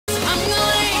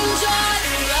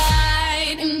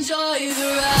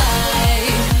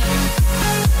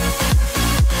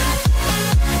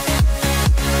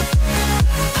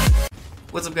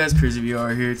What's up guys, Crazy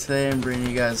VR here. Today I'm bringing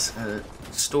you guys a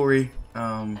story,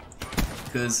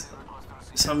 because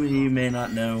some of you may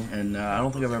not know, and I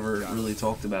don't think I've ever really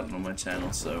talked about it on my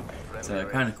channel, so it's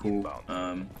kind of cool.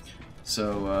 You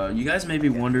guys may be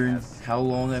wondering how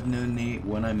long I've known Nate,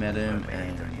 when I met him,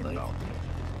 and like,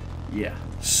 yeah.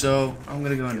 So I'm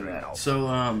gonna go into that. So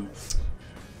I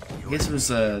guess it was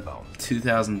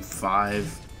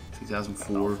 2005,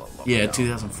 2004. Yeah,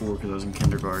 2004, because I was in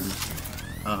kindergarten.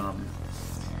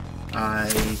 I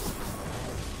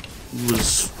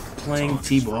was playing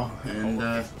t-ball,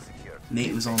 and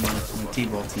Nate was on my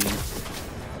t-ball team.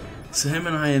 So him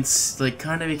and I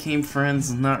kind of became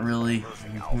friends. Not really.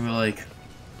 We were like,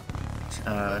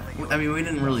 I mean, we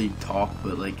didn't really talk,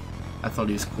 but like, I thought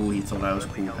he was cool, he thought I was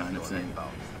cool, kind of thing.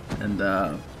 And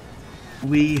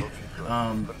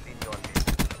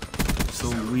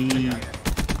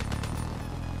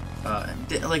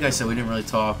like I said, we didn't really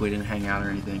talk, we didn't hang out or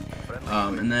anything.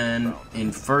 And then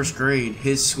in first grade,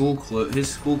 his school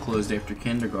closed after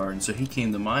kindergarten, so he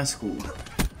came to my school.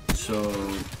 So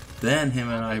then him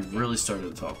and I really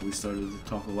started to talk. We started to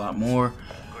talk a lot more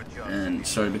and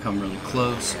started to become really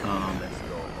close.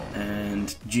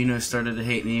 And Gino started to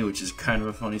hate me, which is kind of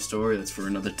a funny story. That's for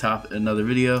another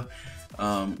video.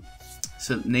 So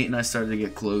Nate and I started to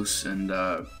get close, and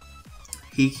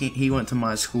he went to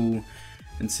my school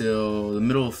until the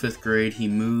middle of 5th grade. He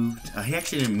moved. He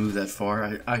actually didn't move that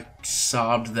far. I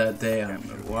sobbed that day. I don't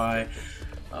know why.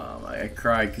 I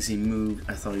cried because he moved.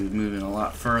 I thought he was moving a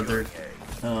lot further.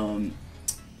 And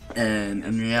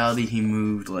in reality, he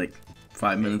moved like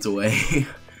 5 minutes away.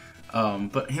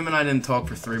 But him and I didn't talk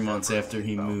for 3 months after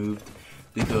he moved,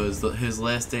 because his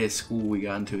last day of school we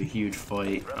got into a huge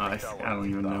fight. I don't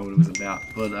even know what it was about.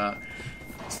 But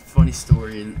funny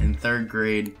story. In 3rd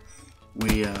grade,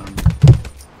 we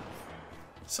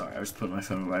sorry, I was putting my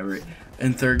phone on vibrate.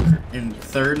 In third and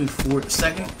fourth,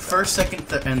 first, second,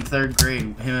 and third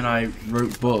grade, him and I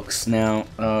wrote books. Now,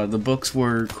 the books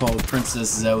were called Princess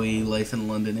Zoe, Life in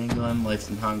London, England, Life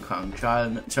in Hong Kong,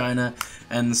 China,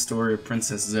 and the Story of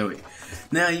Princess Zoe.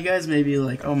 Now, you guys may be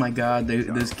like, oh my god,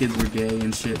 those kids were gay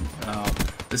and shit.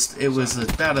 It was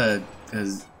about a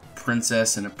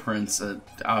princess and a prince,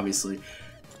 obviously.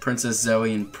 Princess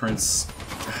Zoe and Prince...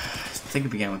 I think it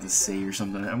began with a C or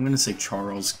something. I'm gonna say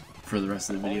Charles for the rest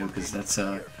of the video, because that's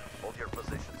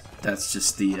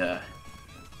just the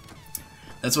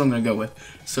that's what I'm gonna go with.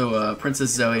 So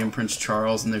Princess Zoe and Prince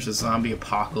Charles, and there's a zombie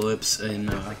apocalypse,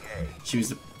 and she was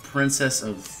the princess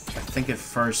of, I think at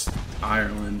first,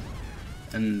 Ireland,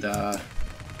 and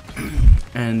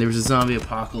and there was a zombie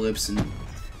apocalypse, and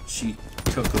she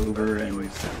took over,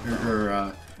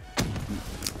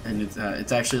 and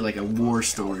it's actually like a war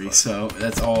story, so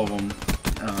that's all of them.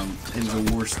 It was a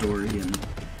war story, and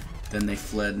then they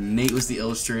fled. Nate was the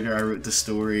illustrator. I wrote the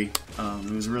story.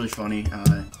 It was really funny.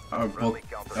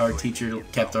 Our teacher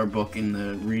kept our book in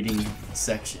the reading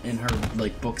section, in her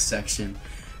book section,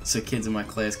 so kids in my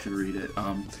class could read it.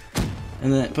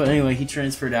 But anyway, he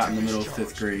transferred out in the middle of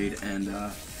 5th grade, and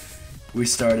we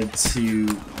started to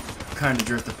kind of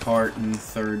drift apart in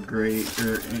 3rd grade,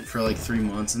 for like 3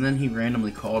 months, and then he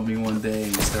randomly called me one day,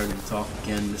 and we started to talk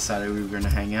again. Decided we were going to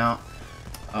hang out.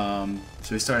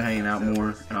 So we started hanging out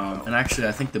more, and actually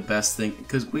I think the best thing,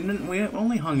 because we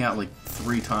only hung out like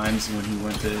 3 times when he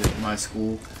went to my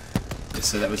school,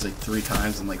 so that was like 3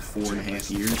 times in like 4.5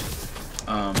 years.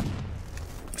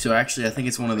 So actually I think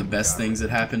it's one of the best things that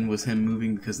happened was him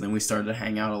moving, because then we started to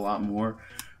hang out a lot more.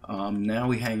 Now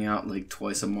we hang out like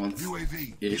twice a month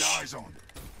ish.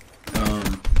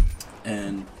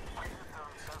 And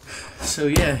so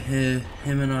yeah,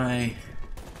 him and I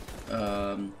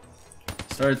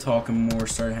started talking more,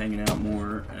 started hanging out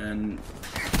more, and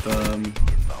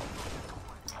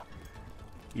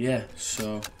yeah,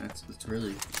 so that's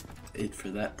really it for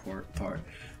that part.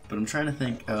 But I'm trying to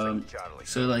think.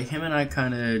 So like him and I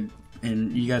kind of.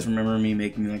 And you guys remember me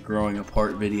making that growing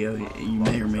apart video. You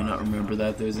may or may not remember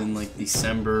that. That was in like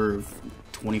December of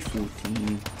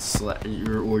 2014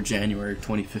 or January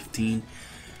 2015.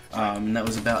 And that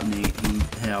was about Nate and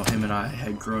how him and I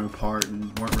had grown apart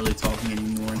and weren't really talking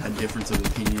anymore and had difference of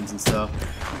opinions and stuff.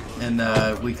 And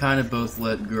we kind of both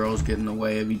let girls get in the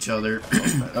way of each other.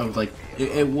 Of like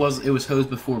it was hoes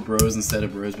before bros instead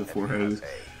of bros before hoes.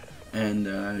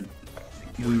 And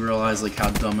we realized like how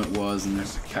dumb it was, and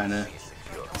kind of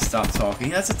stopped talking.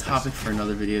 That's a topic for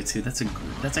another video too. That's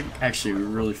actually a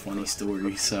really funny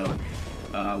story. So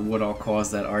what all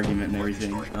caused that argument and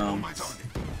everything.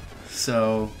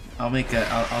 So I'll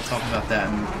talk about that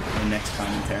in the next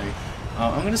commentary.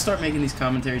 I'm gonna start making these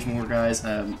commentaries more, guys.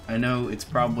 I know it's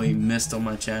probably missed on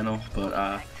my channel,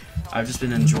 but I've just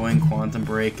been enjoying Quantum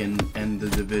Break and The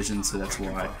Division, so that's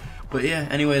why. But yeah,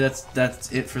 anyway,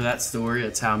 that's it for that story.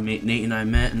 That's how Nate and I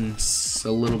met, and it's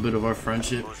a little bit of our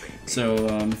friendship. So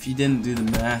if you didn't do the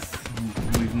math,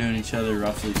 we've known each other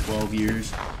roughly 12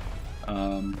 years.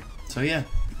 So yeah,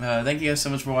 thank you guys so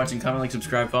much for watching. Comment, like,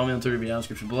 subscribe, follow me on Twitter, be down in the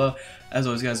description below. As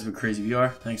always, guys, have a crazy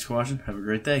VR. Thanks for watching. Have a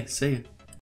great day. See you.